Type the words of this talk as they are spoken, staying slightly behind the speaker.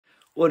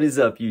What is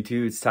up,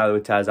 YouTube? It's Tyler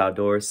with Taz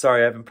Outdoors.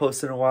 Sorry I haven't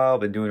posted in a while. I've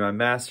been doing my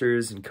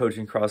master's and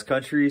coaching cross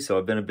country, so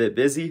I've been a bit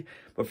busy.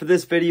 But for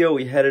this video,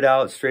 we headed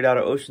out straight out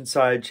of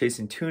Oceanside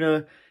chasing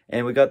tuna,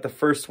 and we got the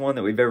first one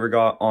that we've ever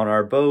got on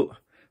our boat.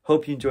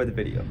 Hope you enjoyed the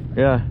video.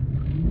 Yeah,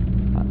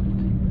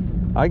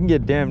 I can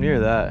get damn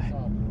near that.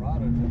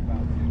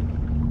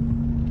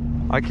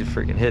 I could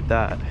freaking hit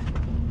that.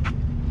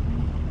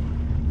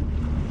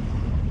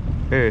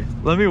 Here,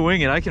 let me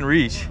wing it. I can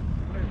reach.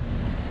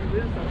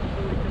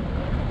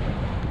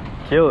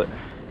 Kill it.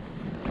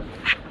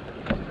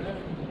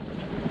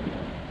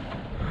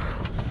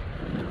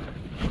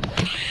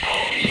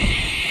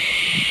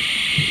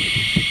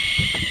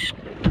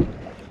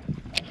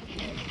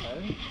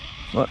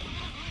 What?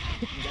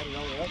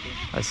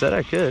 I said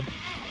I could.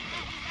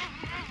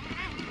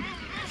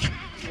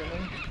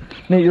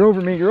 Nate, you're over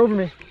me. You're over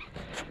me.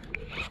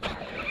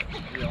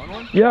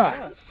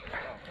 Yeah.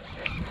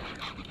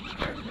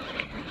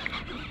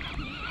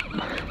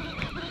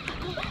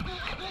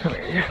 Come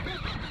here.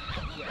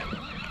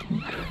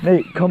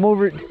 Nate, come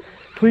over.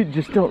 Please,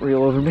 just don't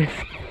reel over me.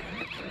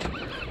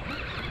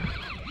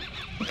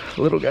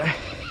 Little guy.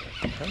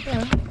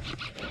 Okay.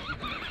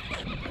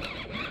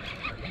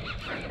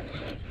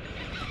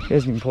 He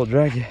hasn't even pulled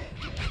drag yet.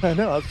 I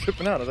know, I was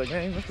tripping out. I was like,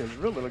 man, look at this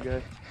real little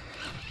guy.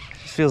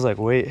 Just feels like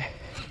weight.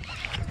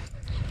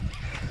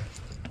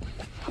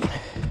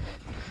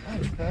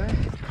 Nice, guy.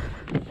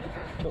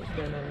 Don't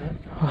stand on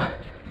that.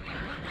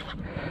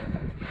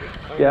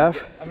 Gaff?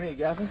 I mean,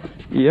 gaffing?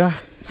 Yeah.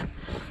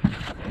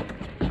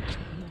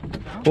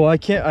 Well,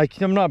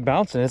 I'm not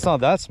bouncing. It's not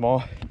that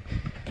small.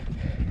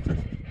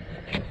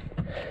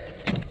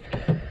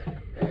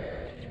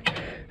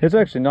 It's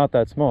actually not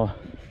that small.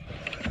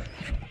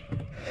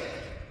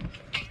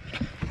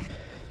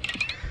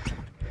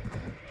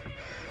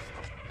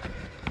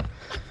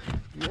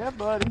 Yeah,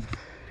 buddy.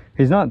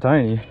 He's not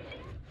tiny.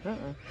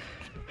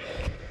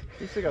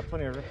 He's still got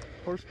plenty of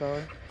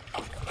horsepower.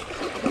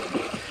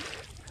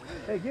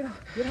 Hey, get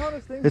on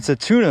this thing. It's a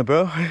tuna,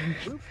 bro.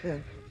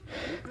 Bluefin.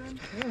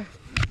 Yeah.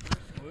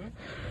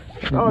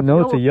 Oh, no,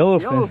 it's a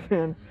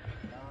yellowfin.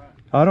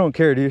 I don't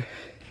care, dude.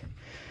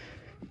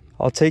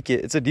 I'll take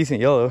it. It's a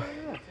decent yellow.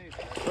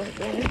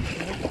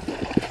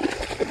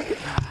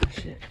 Ah,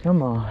 shit.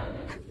 Come on.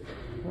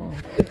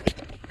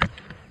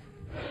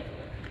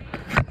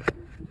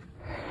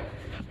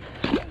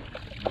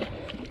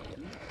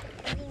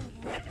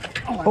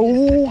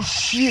 Oh,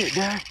 shit,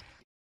 Dad.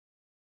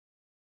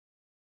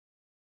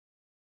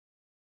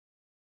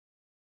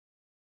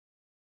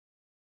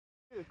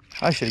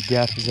 I should have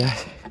gapped his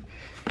ass.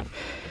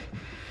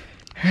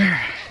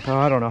 Oh,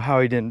 I don't know how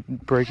he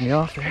didn't break me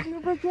off there. How did you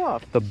break you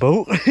off? The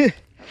boat?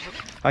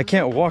 I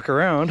can't walk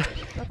around.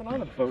 Nothing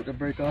on a boat to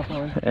break off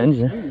on. The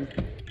engine.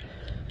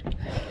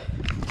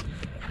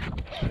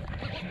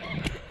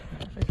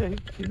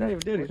 He's not even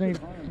dead. He's not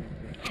even...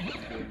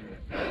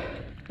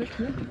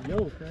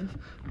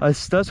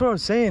 That's what I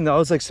was saying though. I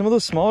was like, some of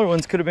those smaller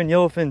ones could have been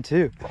yellowfin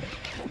too.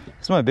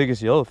 It's my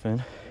biggest yellowfin.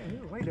 Yeah,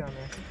 you're way down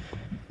there.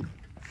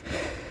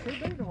 Hey,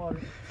 back in the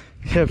water.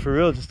 Yeah, for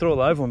real. Just throw a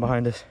live one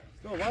behind us.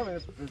 Still alive in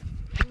this.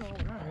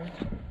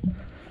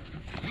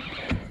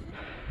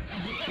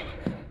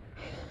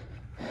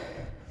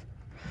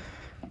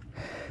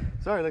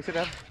 Sorry, like I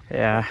said,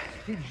 Yeah.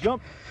 he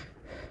jumped.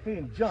 He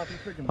didn't jump. He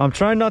freaking. I'm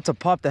trying not to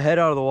pop the head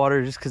out of the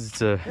water just because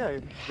it's a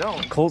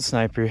don't.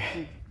 Coltsniper.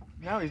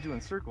 Now he's doing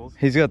circles.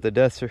 He's got the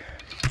death, sir.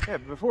 Yeah,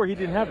 before he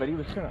didn't have it. He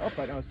was kind of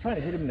upright. I was trying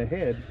to hit him in the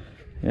head.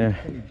 Yeah.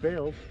 And he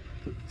bailed.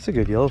 It's a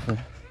good yellowfin.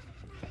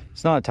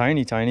 It's not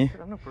tiny. I'm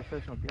no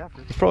professional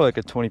gaffer. It's probably like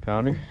a 20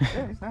 pounder.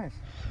 Yeah, he's nice.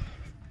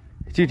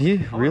 Dude,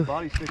 he All really.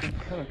 body sticking.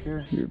 I don't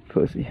care. You're a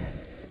pussy.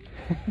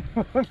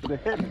 The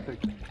head.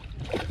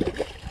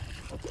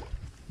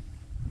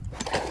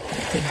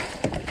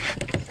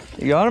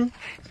 You got him?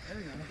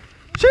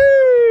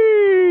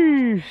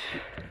 Sheesh!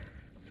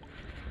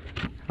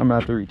 I'm gonna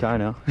have to retie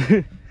now.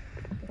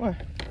 What?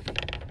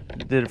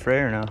 Did it fray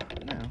or no?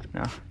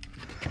 No.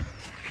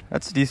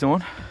 That's a decent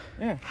one.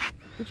 Yeah.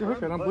 Get your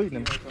hook out. I'm bleeding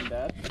him.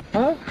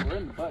 Huh? We're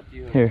in the butt,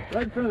 you. Here.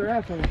 Right in front of their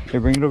ass.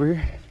 Here, bring it over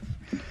here.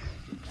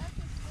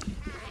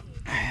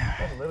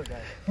 That's a little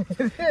guy.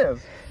 It is.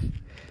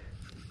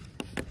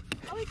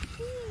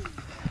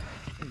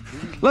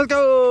 Let's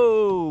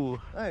go!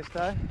 Nice,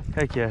 Ty.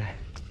 Heck yeah.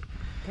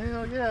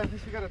 Hell yeah, at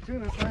least we got a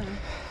tuna finally.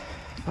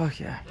 Fuck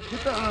yeah.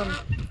 Get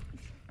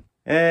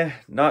the,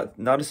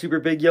 Not a super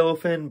big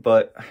yellowfin,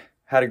 but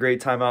had a great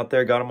time out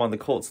there. Got him on the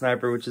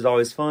Coltsniper, which is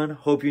always fun.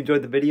 Hope you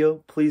enjoyed the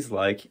video. Please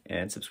like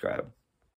and subscribe.